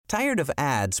Tired of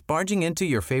ads barging into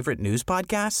your favorite news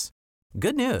podcasts?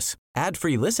 Good news.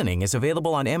 Ad-free listening is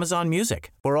available on Amazon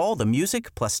Music for all the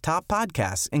music plus top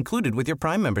podcasts included with your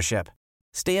Prime membership.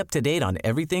 Stay up to date on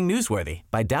everything newsworthy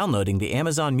by downloading the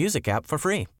Amazon Music app for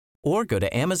free or go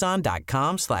to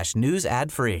amazon.com/news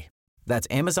ad free. That's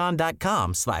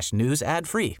amazon.com/news ad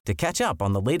free to catch up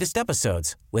on the latest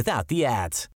episodes without the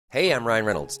ads. Hey, I'm Ryan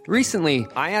Reynolds. Recently,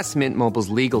 I asked Mint Mobile's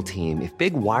legal team if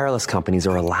big wireless companies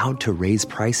are allowed to raise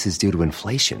prices due to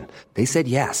inflation. They said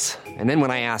yes. And then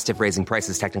when I asked if raising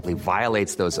prices technically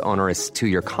violates those onerous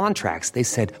two-year contracts, they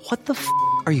said, "What the f***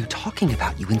 are you talking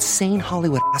about, you insane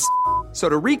Hollywood ass?" So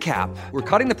to recap, we're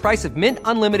cutting the price of Mint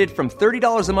Unlimited from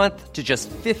 $30 a month to just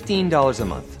 $15 a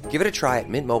month. Give it a try at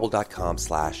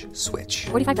mintmobile.com/switch.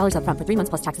 $45 up front for 3 months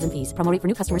plus taxes and fees. Promo rate for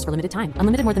new customers for limited time.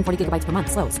 Unlimited more than 40 gigabytes per month.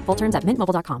 Slows full terms at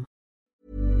mintmobile.com.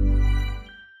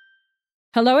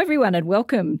 Hello everyone and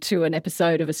welcome to an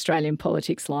episode of Australian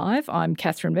Politics Live. I'm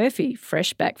Catherine Murphy,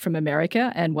 fresh back from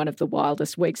America and one of the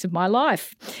wildest weeks of my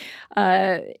life.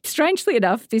 Strangely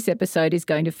enough, this episode is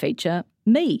going to feature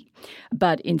me.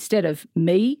 But instead of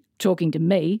me talking to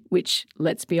me, which,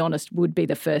 let's be honest, would be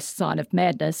the first sign of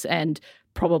madness and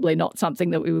probably not something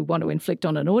that we would want to inflict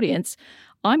on an audience,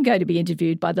 I'm going to be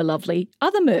interviewed by the lovely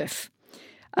other Murph.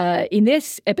 In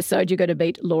this episode, you're going to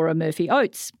meet Laura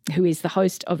Murphy-Oates, who is the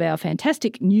host of our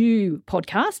fantastic new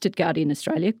podcast at Guardian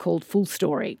Australia called Full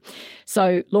Story.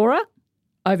 So, Laura,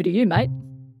 over to you, mate.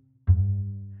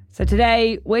 So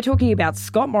today, we're talking about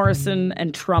Scott Morrison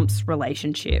and Trump's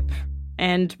relationship.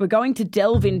 And we're going to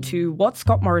delve into what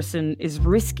Scott Morrison is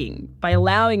risking by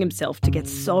allowing himself to get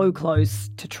so close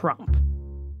to Trump.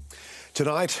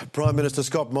 Tonight, Prime Minister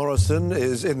Scott Morrison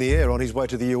is in the air on his way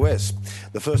to the US,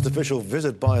 the first official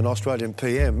visit by an Australian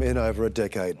PM in over a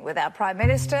decade. With our Prime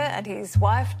Minister and his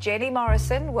wife, Jenny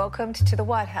Morrison, welcomed to the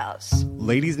White House.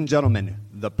 Ladies and gentlemen,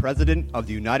 the President of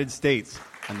the United States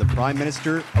and the Prime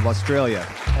Minister of Australia.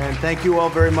 And thank you all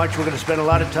very much. We're going to spend a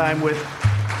lot of time with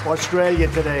Australia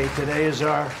today. Today is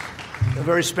a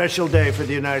very special day for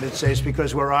the United States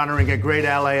because we're honoring a great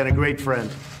ally and a great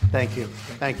friend. Thank you.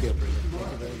 Thank you.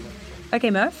 Okay,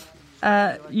 Murph,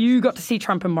 you got to see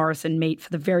Trump and Morrison meet for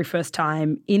the very first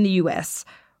time in the US.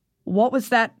 What was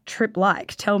that trip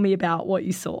like? Tell me about what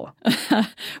you saw.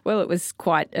 Well, it was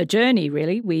quite a journey,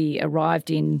 really. We arrived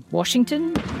in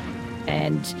Washington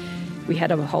and we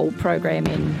had a whole program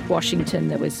in Washington.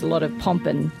 There was a lot of pomp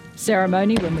and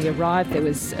ceremony when we arrived. There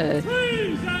was a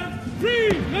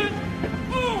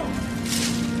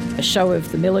show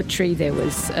of the military. There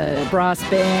was a brass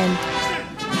band.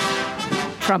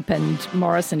 Trump and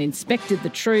Morrison inspected the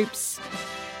troops.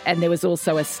 And there was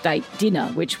also a state dinner,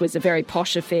 which was a very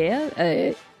posh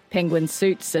affair, penguin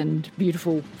suits and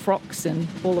beautiful frocks and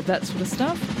all of that sort of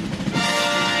stuff.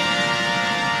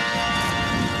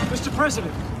 Mr.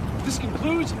 President, this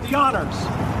concludes the honors.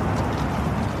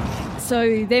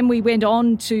 So then we went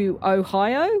on to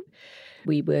Ohio.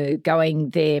 We were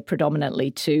going there predominantly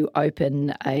to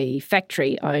open a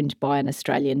factory owned by an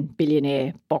Australian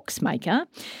billionaire box maker.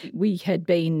 We had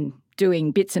been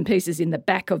doing bits and pieces in the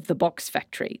back of the box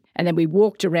factory. And then we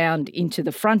walked around into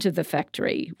the front of the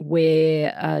factory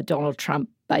where Donald Trump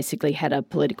basically had a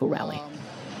political rally.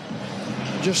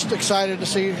 Just excited to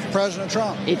see President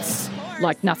Trump. It's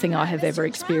like nothing I have ever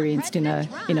experienced in a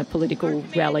political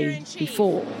rally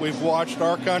before. We've watched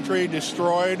our country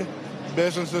destroyed,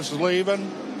 businesses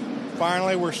leaving.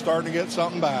 Finally, we're starting to get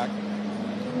something back.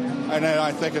 And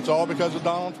I think it's all because of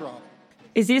Donald Trump.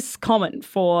 Is this common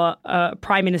for a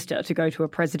Prime Minister to go to a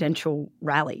presidential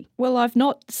rally? Well, I've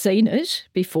not seen it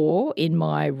before in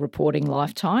my reporting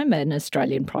lifetime, an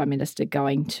Australian Prime Minister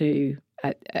going to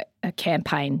a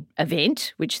campaign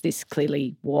event, which this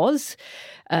clearly was.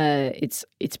 It's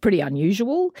pretty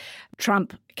unusual.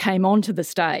 Trump came onto the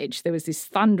stage. There was this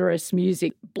thunderous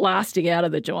music blasting out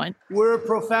of the joint. We're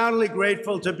profoundly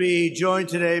grateful to be joined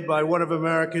today by one of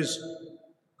America's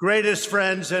greatest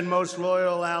friends and most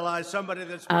loyal allies, somebody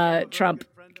that's... Trump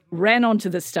ran onto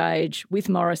the stage with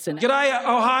Morrison. G'day,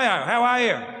 Ohio. How are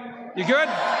you? You good?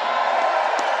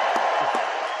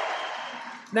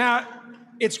 Now,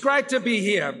 it's great to be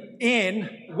here in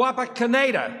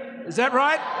Wapakoneta. Is that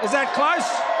right? Is that close?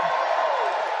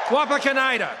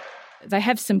 Wapakoneta. They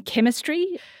have some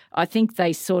chemistry. I think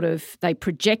they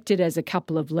projected as a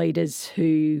couple of leaders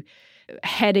who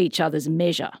had each other's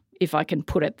measure, if I can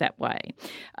put it that way.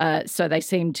 So they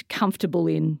seemed comfortable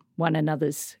in one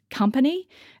another's company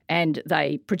and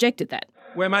they projected that.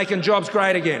 We're making jobs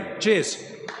great again. Cheers.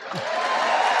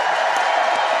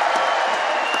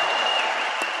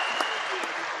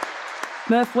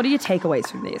 Murph, what are your takeaways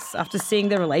from this after seeing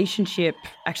the relationship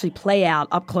actually play out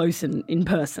up close and in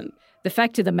person? The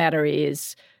fact of the matter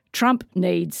is Trump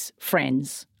needs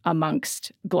friends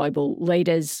amongst global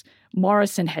leaders.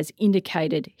 Morrison has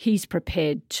indicated he's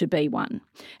prepared to be one,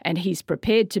 and he's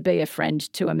prepared to be a friend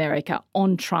to America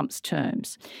on Trump's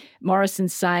terms.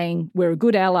 Morrison's saying we're a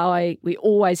good ally, we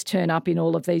always turn up in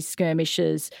all of these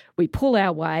skirmishes, we pull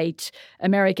our weight,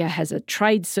 America has a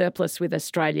trade surplus with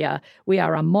Australia, we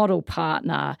are a model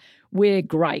partner, we're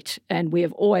great, and we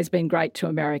have always been great to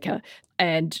America.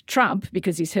 And Trump,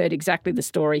 because he's heard exactly the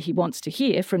story he wants to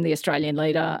hear from the Australian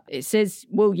leader, says,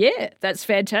 well, yeah, that's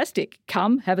fantastic.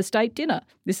 Come, have a state dinner.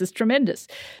 This is tremendous.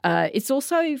 It's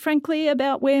also, frankly,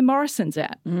 about where Morrison's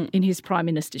at in his prime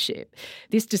ministership.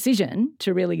 This decision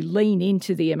to really lean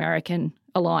into the American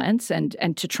alliance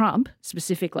and to Trump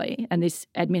specifically, and this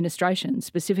administration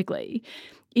specifically,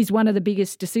 is one of the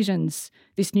biggest decisions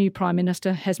this new prime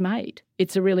minister has made.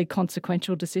 It's a really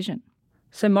consequential decision.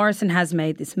 So Morrison has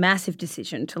made this massive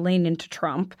decision to lean into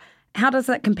Trump. How does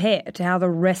that compare to how the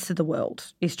rest of the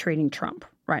world is treating Trump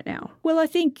right now? Well, I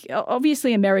think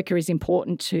obviously America is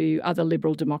important to other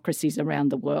liberal democracies around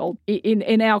the world.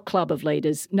 In our club of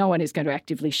leaders, no one is going to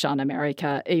actively shun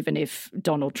America, even if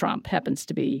Donald Trump happens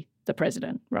to be the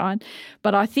president, right?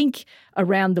 But I think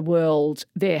around the world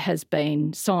there has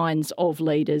been signs of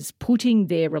leaders putting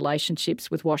their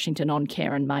relationships with Washington on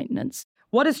care and maintenance.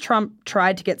 What has Trump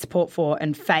tried to get support for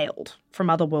and failed from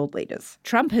other world leaders?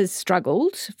 Trump has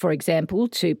struggled, for example,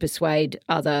 to persuade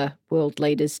other world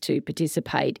leaders to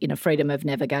participate in a freedom of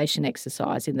navigation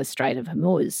exercise in the Strait of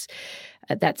Hormuz.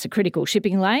 That's a critical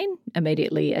shipping lane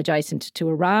immediately adjacent to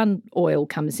Iran. Oil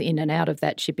comes in and out of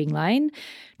that shipping lane.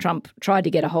 Trump tried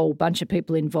to get a whole bunch of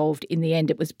people involved. In the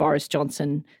end, it was Boris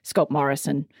Johnson, Scott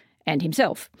Morrison, and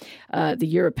himself. The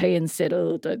Europeans said,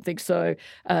 oh, don't think so.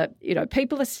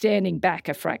 People are standing back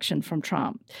a fraction from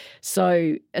Trump.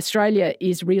 So Australia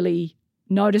is really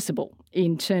noticeable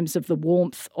in terms of the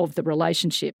warmth of the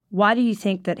relationship. Why do you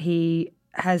think that he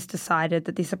has decided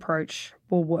that this approach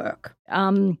will work?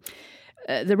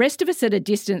 The rest of us at a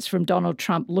distance from Donald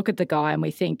Trump look at the guy and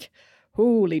we think,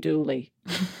 holy dooly,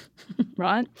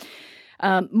 right?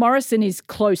 Morrison is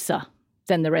closer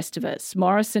than the rest of us.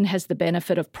 Morrison has the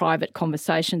benefit of private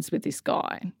conversations with this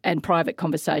guy and private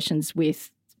conversations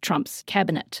with Trump's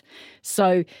cabinet.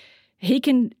 So he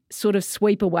can sort of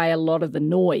sweep away a lot of the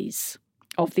noise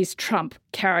of this Trump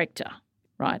character,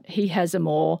 right? He has a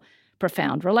more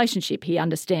profound relationship. He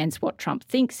understands what Trump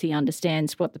thinks. He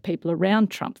understands what the people around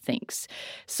Trump thinks.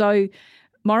 So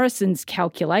Morrison's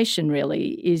calculation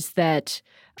really is that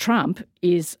Trump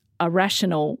is a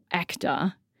rational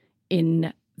actor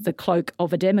in the cloak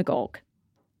of a demagogue.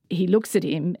 He looks at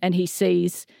him and he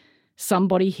sees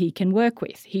somebody he can work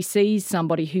with. He sees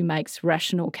somebody who makes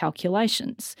rational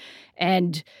calculations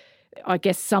and I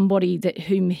guess somebody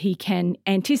whom he can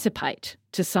anticipate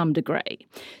to some degree.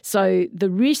 So the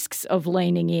risks of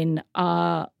leaning in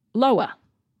are lower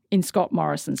in Scott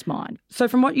Morrison's mind. So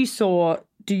from what you saw,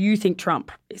 do you think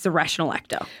Trump is a rational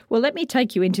actor? Well, let me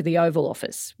take you into the Oval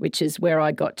Office, which is where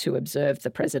I got to observe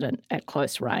the president at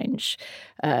close range.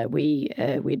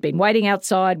 We'd been waiting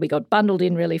outside. We got bundled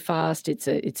in really fast. It's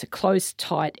a close,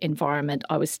 tight environment.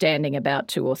 I was standing about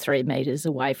 2 or 3 metres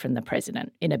away from the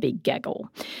president in a big gaggle.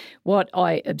 What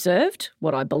I observed,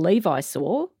 what I believe I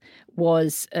saw,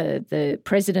 was the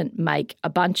president make a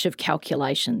bunch of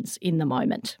calculations in the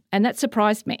moment, and that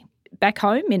surprised me. Back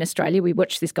home in Australia, we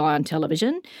watch this guy on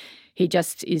television. He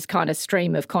just is kind of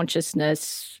stream of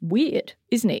consciousness weird,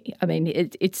 isn't he? I mean,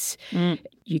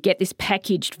 you get this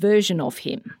packaged version of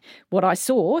him. What I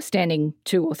saw standing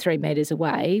 2 or 3 metres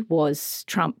away was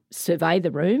Trump survey the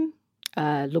room,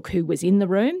 look who was in the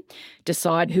room,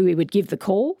 decide who he would give the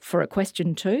call for a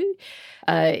question to.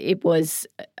 It was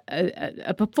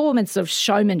a performance of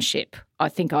showmanship, I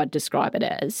think I'd describe it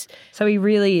as. So he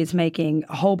really is making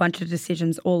a whole bunch of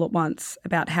decisions all at once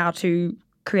about how to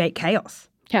create chaos.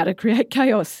 How to create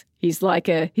chaos. He's like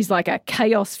a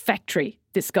chaos factory,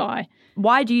 this guy.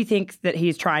 Why do you think that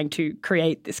he's trying to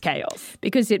create this chaos?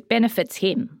 Because it benefits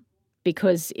him.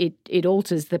 Because it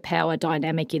alters the power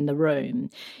dynamic in the room.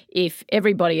 If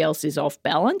everybody else is off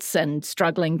balance and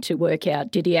struggling to work out,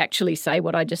 did he actually say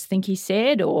what I just think he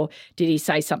said, or did he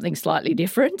say something slightly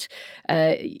different?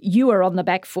 You are on the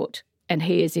back foot and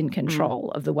he is in control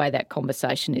of the way that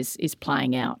conversation is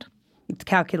playing out. It's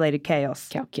calculated chaos.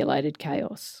 Calculated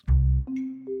chaos.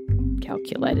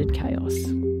 Calculated chaos.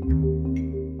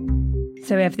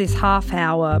 So we have this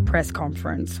half-hour press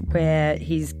conference where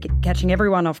he's catching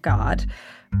everyone off guard.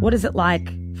 What is it like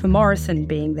for Morrison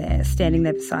being there, standing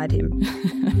there beside him?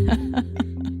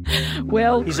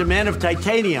 Well, he's a man of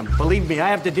titanium. Believe me, I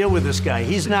have to deal with this guy.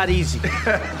 He's not easy.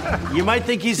 You might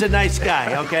think he's a nice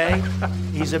guy, okay?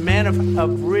 He's a man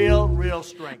of real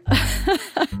strength.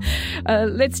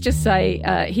 Let's just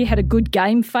say he had a good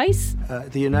game face.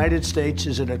 The United States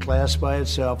is in a class by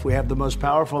itself. We have the most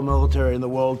powerful military in the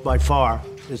world by far.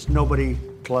 There's nobody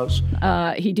close.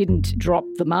 He didn't drop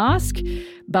the mask,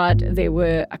 but there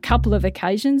were a couple of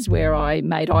occasions where I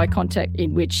made eye contact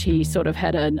in which he sort of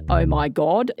had an "oh my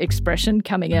God" expression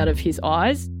coming out of his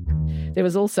eyes. There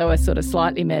was also a sort of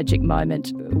slightly magic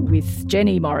moment with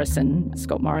Jenny Morrison,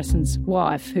 Scott Morrison's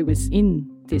wife, who was in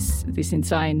this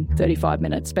insane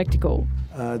 35-minute spectacle.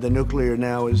 The nuclear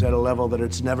now is at a level that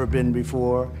it's never been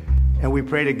before, and we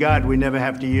pray to God we never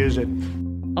have to use it.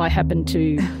 I happened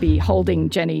to be holding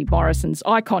Jenny Morrison's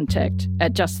eye contact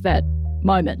at just that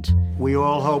moment. We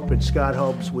all hope, and Scott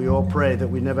hopes, we all pray that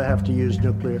we never have to use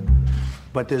nuclear,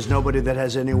 but there's nobody that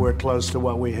has anywhere close to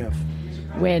what we have.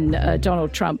 When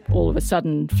Donald Trump all of a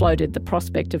sudden floated the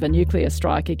prospect of a nuclear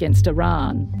strike against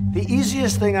Iran. The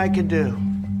easiest thing I could do,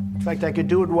 in fact, I could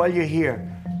do it while you're here,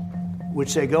 would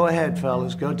say, go ahead,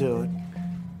 fellas, go do it.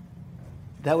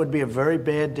 That would be a very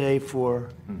bad day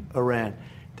for Iran.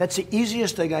 That's the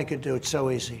easiest thing I could do. It's so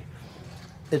easy.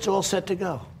 It's all set to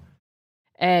go.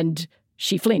 And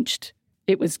she flinched.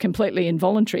 It was completely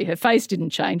involuntary. Her face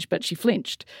didn't change, but she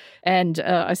flinched. And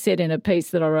I said in a piece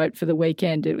that I wrote for the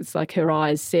weekend, it was like her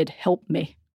eyes said, "Help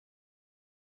me."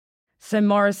 So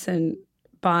Morrison,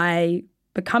 by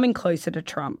becoming closer to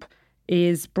Trump,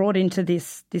 is brought into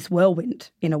this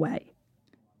whirlwind in a way.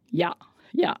 Yeah.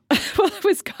 Well, it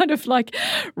was kind of like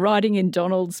riding in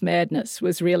Donald's madness.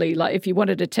 Was really like, if you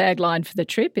wanted a tagline for the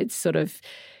trip, it's sort of,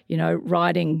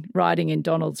 riding in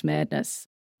Donald's madness.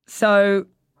 So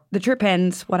the trip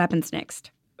ends. What happens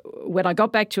next? When I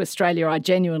got back to Australia, I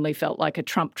genuinely felt like a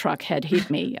Trump truck had hit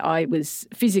me. I was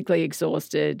physically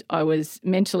exhausted. I was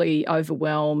mentally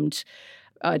overwhelmed.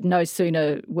 I'd no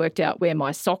sooner worked out where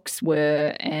my socks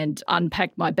were and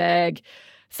unpacked my bag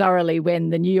thoroughly when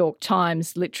the New York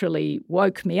Times literally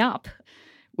woke me up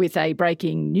with a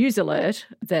breaking news alert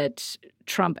that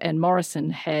Trump and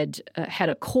Morrison had had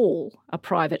a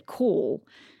private call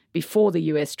before the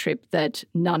US trip that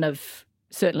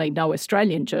certainly no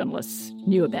Australian journalists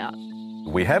knew about.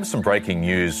 We have some breaking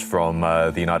news from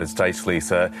the United States,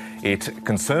 Lisa. It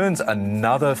concerns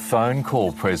another phone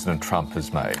call President Trump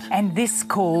has made. And this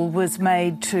call was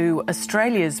made to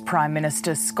Australia's Prime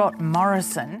Minister, Scott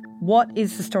Morrison. What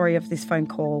is the story of this phone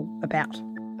call about?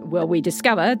 Well, we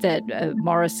discovered that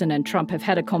Morrison and Trump have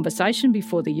had a conversation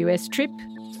before the US trip.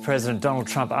 President Donald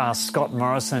Trump asked Scott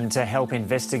Morrison to help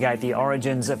investigate the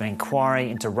origins of an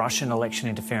inquiry into Russian election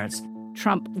interference.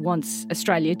 Trump wants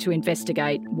Australia to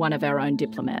investigate one of our own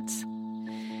diplomats.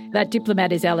 That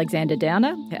diplomat is Alexander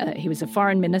Downer. He was a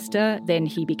foreign minister, then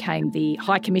he became the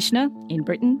High Commissioner in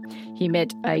Britain. He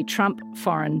met a Trump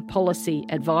foreign policy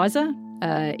advisor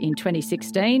in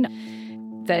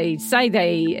 2016. They say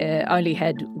they only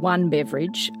had one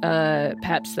beverage.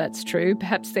 Perhaps that's true.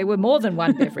 Perhaps there were more than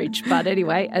one beverage. But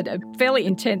anyway, a fairly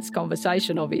intense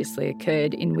conversation obviously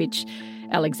occurred in which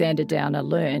Alexander Downer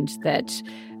learned that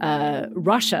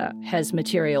Russia has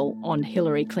material on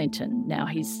Hillary Clinton. Now,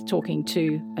 he's talking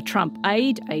to a Trump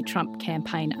aide, a Trump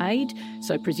campaign aide,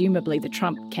 so presumably the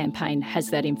Trump campaign has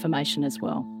that information as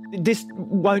well. This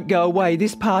won't go away,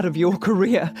 this part of your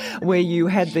career where you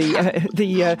had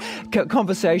the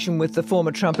conversation with the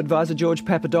former Trump advisor, George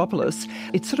Papadopoulos.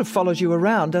 It sort of follows you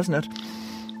around, doesn't it?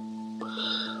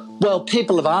 Well,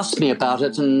 people have asked me about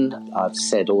it, and I've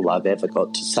said all I've ever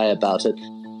got to say about it.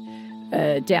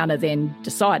 Downer then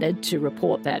decided to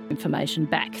report that information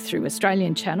back through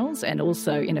Australian channels and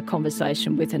also in a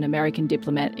conversation with an American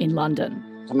diplomat in London.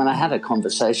 I mean, I had a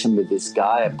conversation with this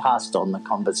guy. I passed on the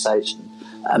conversation.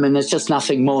 I mean, there's just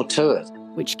nothing more to it.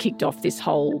 Which kicked off this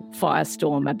whole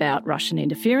firestorm about Russian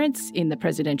interference in the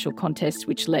presidential contest,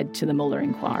 which led to the Mueller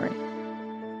inquiry.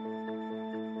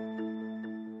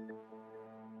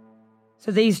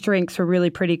 So these drinks were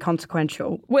really pretty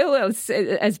consequential. Well,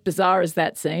 as bizarre as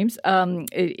that seems,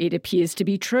 it appears to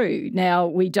be true. Now,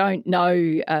 we don't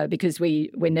know because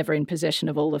we're never in possession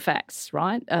of all the facts,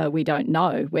 right? We don't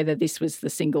know whether this was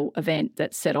the single event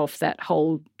that set off that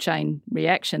whole chain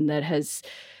reaction that has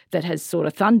sort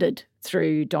of thundered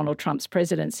through Donald Trump's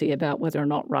presidency about whether or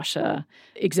not Russia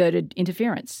exerted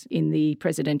interference in the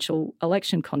presidential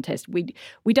election contest. We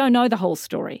don't know the whole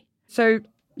story. So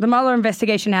the Mueller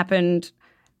investigation happened.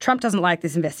 Trump doesn't like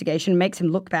this investigation, makes him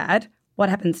look bad. What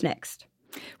happens next?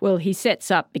 Well, he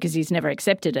sets up, because he's never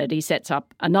accepted it, he sets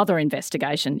up another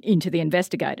investigation into the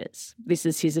investigators. This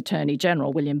is his Attorney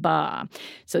General, William Barr.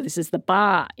 So this is the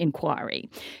Barr inquiry.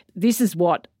 This is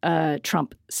what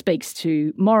Trump speaks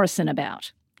to Morrison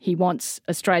about. He wants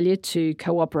Australia to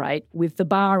cooperate with the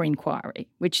Barr inquiry,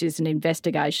 which is an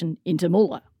investigation into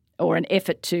Mueller, or an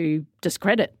effort to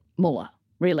discredit Mueller,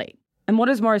 really. And what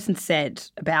has Morrison said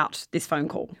about this phone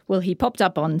call? Well, he popped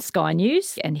up on Sky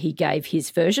News and he gave his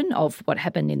version of what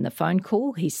happened in the phone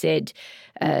call. He said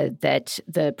that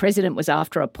the president was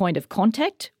after a point of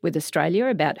contact with Australia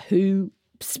about who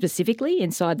specifically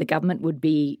inside the government would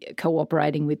be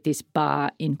cooperating with this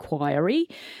Barr inquiry.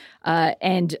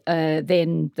 And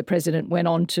then the president went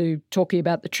on to talking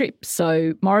about the trip.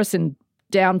 So Morrison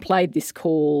downplayed this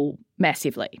call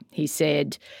massively. He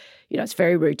said, it's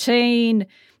very routine.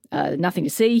 Nothing to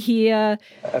see here.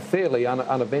 A fairly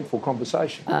uneventful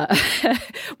conversation.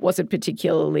 Wasn't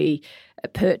particularly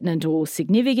pertinent or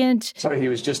significant. So he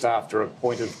was just after a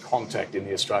point of contact in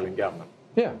the Australian government?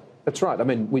 Yeah, that's right. I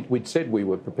mean, we'd said we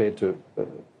were prepared to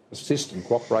assist and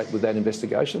cooperate with that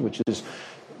investigation, which is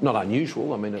not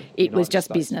unusual. I mean, it was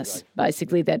just business,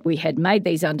 basically, that we had made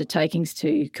these undertakings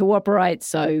to cooperate.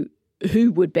 So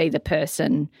who would be the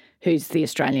person who's the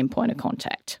Australian point of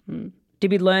contact? Did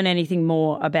we learn anything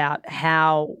more about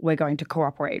how we're going to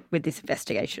cooperate with this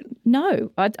investigation?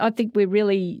 No, I think we're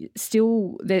really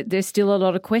still, there's still a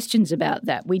lot of questions about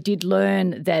that. We did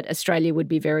learn that Australia would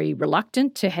be very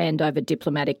reluctant to hand over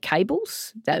diplomatic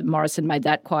cables. That Morrison made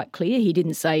that quite clear. He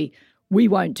didn't say, we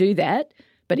won't do that,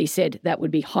 but he said that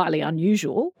would be highly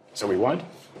unusual. So we won't?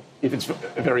 If it's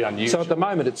very unusual. So at the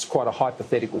moment, it's quite a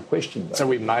hypothetical question, though. So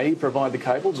we may provide the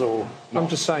cables or not? I'm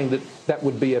just saying that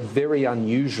would be a very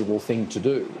unusual thing to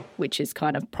do. Which is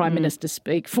kind of Prime Minister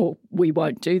speak for we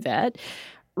won't do that.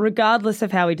 Regardless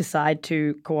of how we decide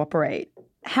to cooperate,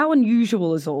 how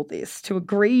unusual is all this to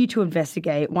agree to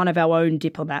investigate one of our own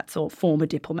diplomats or former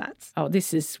diplomats? Oh,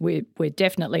 we're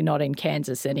definitely not in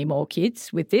Kansas anymore,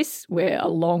 kids, with this. We're a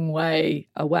long way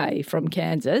away from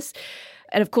Kansas.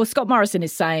 And of course, Scott Morrison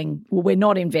is saying, well, we're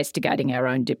not investigating our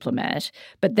own diplomat,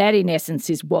 but that in essence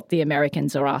is what the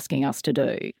Americans are asking us to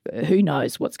do. Who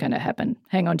knows what's going to happen?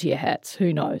 Hang on to your hats.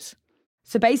 Who knows?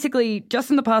 So basically, just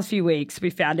in the past few weeks, we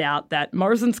found out that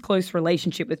Morrison's close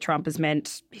relationship with Trump has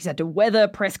meant he's had to weather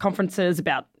press conferences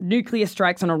about nuclear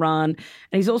strikes on Iran, and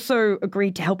he's also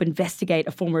agreed to help investigate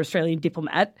a former Australian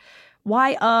diplomat.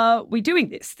 Why are we doing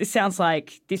this? This sounds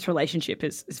like this relationship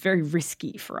is very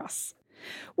risky for us.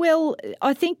 Well,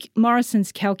 I think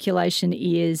Morrison's calculation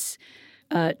is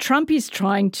Trump is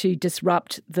trying to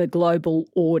disrupt the global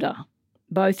order,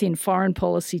 both in foreign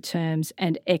policy terms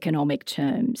and economic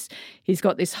terms. He's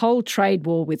got this whole trade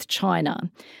war with China,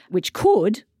 which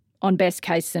could, on best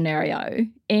case scenario,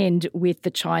 end with the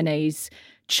Chinese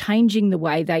changing the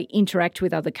way they interact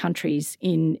with other countries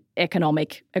in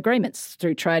economic agreements,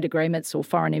 through trade agreements or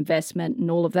foreign investment and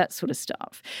all of that sort of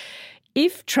stuff.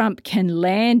 If Trump can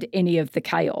land any of the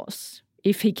chaos,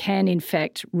 if he can in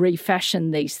fact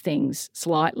refashion these things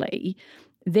slightly,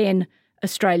 then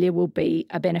Australia will be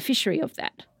a beneficiary of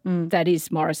that. That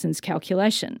is Morrison's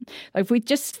calculation. If we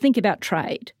just think about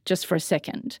trade just for a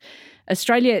second,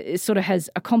 Australia sort of has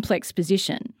a complex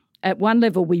position. At one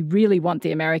level, we really want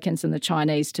the Americans and the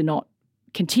Chinese to not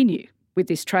continue with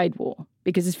this trade war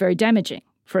because it's very damaging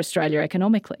for Australia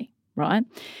economically, right?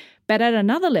 But at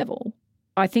another level,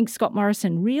 I think Scott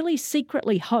Morrison really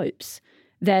secretly hopes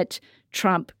that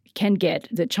Trump can get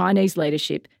the Chinese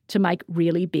leadership to make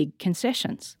really big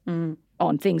concessions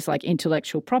on things like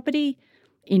intellectual property,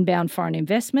 inbound foreign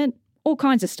investment, all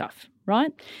kinds of stuff,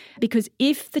 right? Because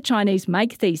if the Chinese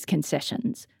make these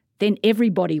concessions, then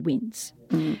everybody wins.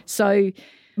 So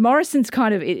Morrison's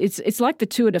kind of, it's like the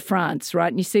Tour de France, right?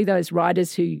 And you see those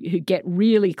riders who get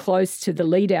really close to the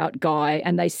lead-out guy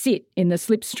and they sit in the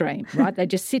slipstream, right? They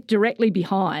just sit directly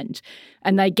behind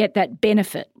and they get that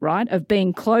benefit, right, of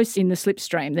being close in the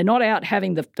slipstream. They're not out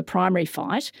having the primary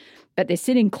fight, but they're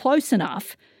sitting close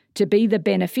enough to be the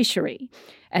beneficiary.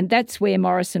 And that's where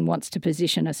Morrison wants to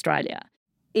position Australia.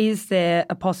 Is there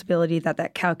a possibility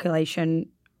that calculation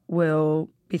will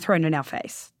be thrown in our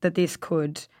face, that this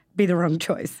could be the wrong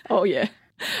choice? Oh, yeah.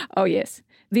 Oh, yes.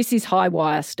 This is high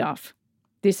wire stuff.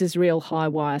 This is real high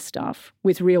wire stuff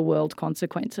with real world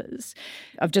consequences.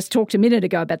 I've just talked a minute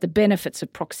ago about the benefits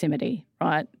of proximity,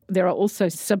 right? There are also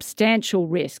substantial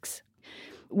risks.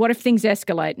 What if things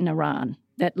escalate in Iran?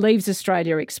 That leaves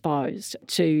Australia exposed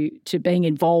to being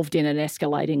involved in an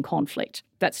escalating conflict.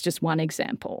 That's just one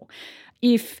example.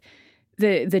 If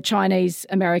the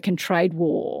Chinese-American trade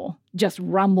war just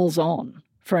rumbles on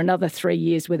for another 3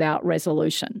 years without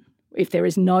resolution, if there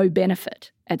is no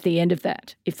benefit at the end of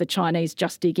that, if the Chinese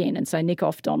just dig in and say, nick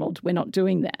off, Donald, we're not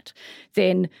doing that,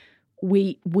 then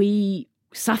we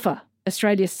suffer.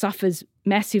 Australia suffers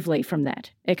massively from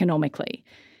that economically.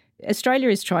 Australia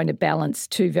is trying to balance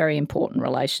two very important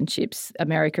relationships.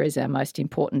 America is our most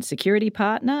important security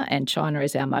partner and China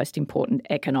is our most important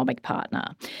economic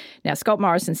partner. Now, Scott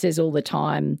Morrison says all the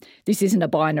time, this isn't a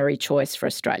binary choice for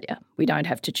Australia. We don't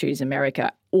have to choose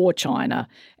America or China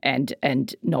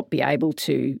and not be able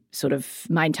to sort of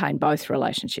maintain both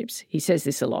relationships. He says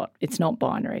this a lot. It's not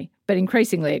binary, but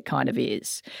increasingly it kind of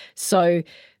is. So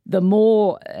the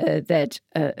more that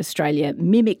Australia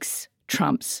mimics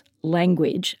Trump's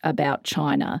language about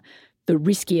China, the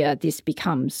riskier this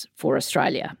becomes for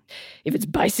Australia. If it's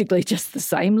basically just the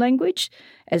same language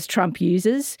as Trump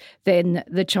uses, then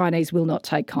the Chinese will not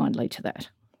take kindly to that.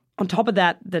 On top of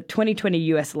that, the 2020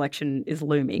 US election is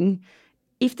looming.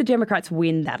 If the Democrats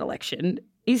win that election,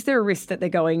 is there a risk that they're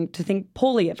going to think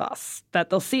poorly of us, that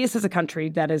they'll see us as a country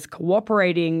that is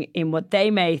cooperating in what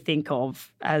they may think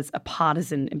of as a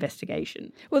partisan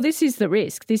investigation? Well, this is the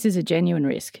risk. This is a genuine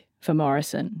risk for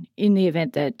Morrison in the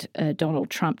event that Donald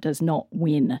Trump does not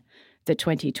win the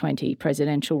 2020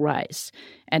 presidential race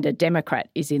and a Democrat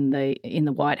is in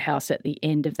the White House at the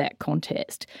end of that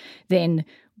contest. Then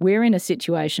we're in a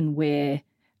situation where,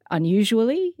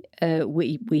 unusually,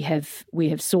 we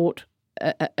have sought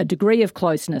a degree of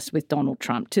closeness with Donald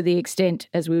Trump to the extent,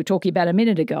 as we were talking about a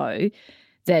minute ago,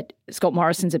 that Scott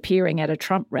Morrison's appearing at a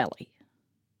Trump rally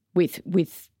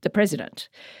with the president.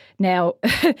 Now,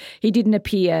 he didn't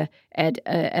appear at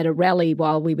a rally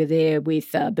while we were there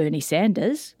with Bernie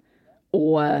Sanders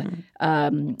or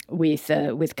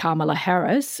with Kamala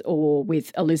Harris or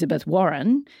with Elizabeth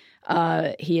Warren.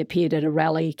 He appeared at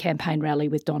a campaign rally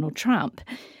with Donald Trump.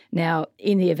 Now,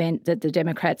 in the event that the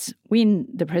Democrats win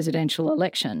the presidential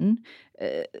election,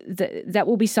 that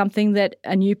will be something that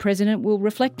a new president will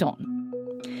reflect on.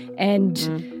 And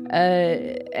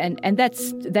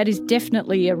that is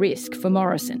definitely a risk for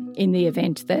Morrison in the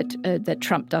event that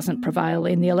Trump doesn't prevail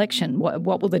in the election.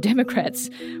 What will the Democrats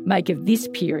make of this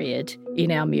period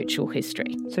in our mutual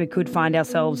history? So we could find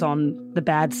ourselves on the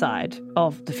bad side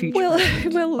of the future.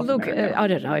 Well, look, I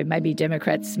don't know. Maybe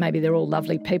Democrats, maybe they're all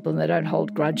lovely people and they don't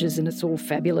hold grudges and it's all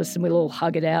fabulous and we'll all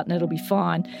hug it out and it'll be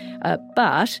fine.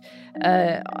 But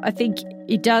I think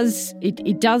it does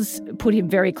put him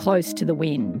very close to the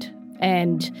wind.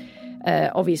 And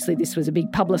obviously this was a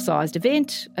big publicised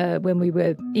event when we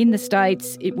were in the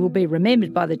States. It will be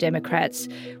remembered by the Democrats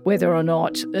whether or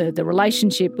not the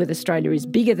relationship with Australia is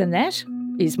bigger than that,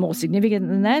 is more significant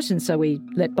than that, and so we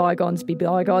let bygones be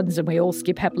bygones and we all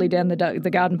skip happily down the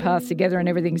garden path together and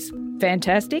everything's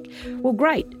fantastic. Well,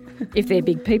 great. If they're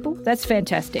big people, that's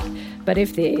fantastic. But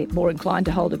if they're more inclined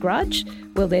to hold a grudge,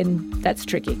 well then that's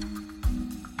tricky.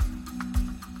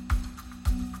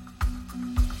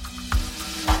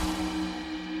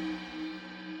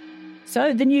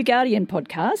 So the new Guardian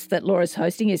podcast that Laura's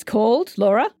hosting is called,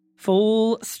 Laura?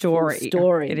 Full Story. Full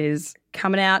Story. It is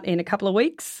coming out in a couple of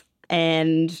weeks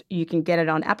and you can get it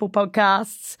on Apple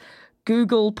Podcasts,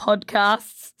 Google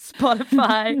Podcasts,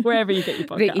 Spotify, wherever you get your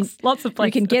podcasts. Lots of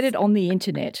places. You can get it on the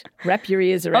internet. Wrap your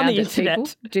ears around on the it, internet.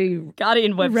 people. Do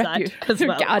Guardian website as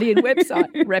well. Guardian website.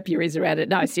 Wrap your ears around it.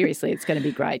 No, seriously, it's going to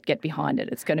be great. Get behind it.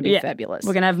 It's going to be fabulous.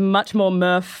 We're going to have much more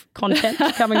Murph content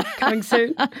coming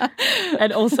soon,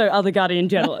 and also other Guardian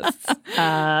journalists.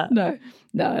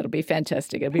 No, it'll be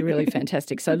fantastic. It'll be really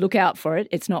fantastic. So look out for it.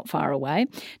 It's not far away.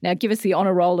 Now, give us the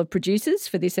honour roll of producers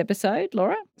for this episode,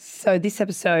 Laura. So this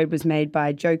episode was made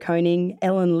by Joe Koning,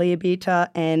 Ellen Leobita,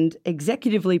 and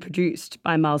executively produced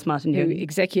by Miles Martignoni. Who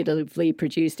executively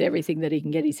produced everything that he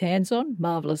can get his hands on.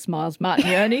 Marvellous Miles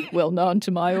Martignoni, well known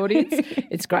to my audience.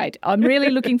 It's great. I'm really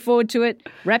looking forward to it.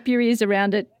 Wrap your ears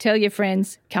around it. Tell your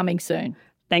friends. Coming soon.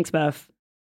 Thanks, Murph.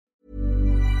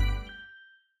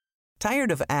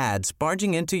 Tired of ads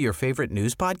barging into your favorite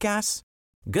news podcasts?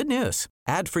 Good news.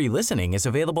 Ad-free listening is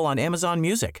available on Amazon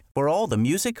Music for all the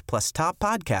music plus top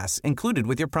podcasts included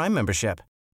with your Prime membership.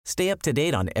 Stay up to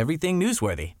date on everything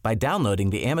newsworthy by downloading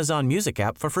the Amazon Music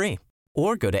app for free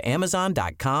or go to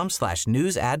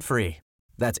amazon.com/news ad free.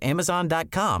 That's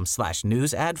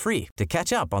amazon.com/news ad free to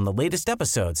catch up on the latest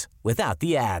episodes without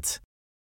the ads.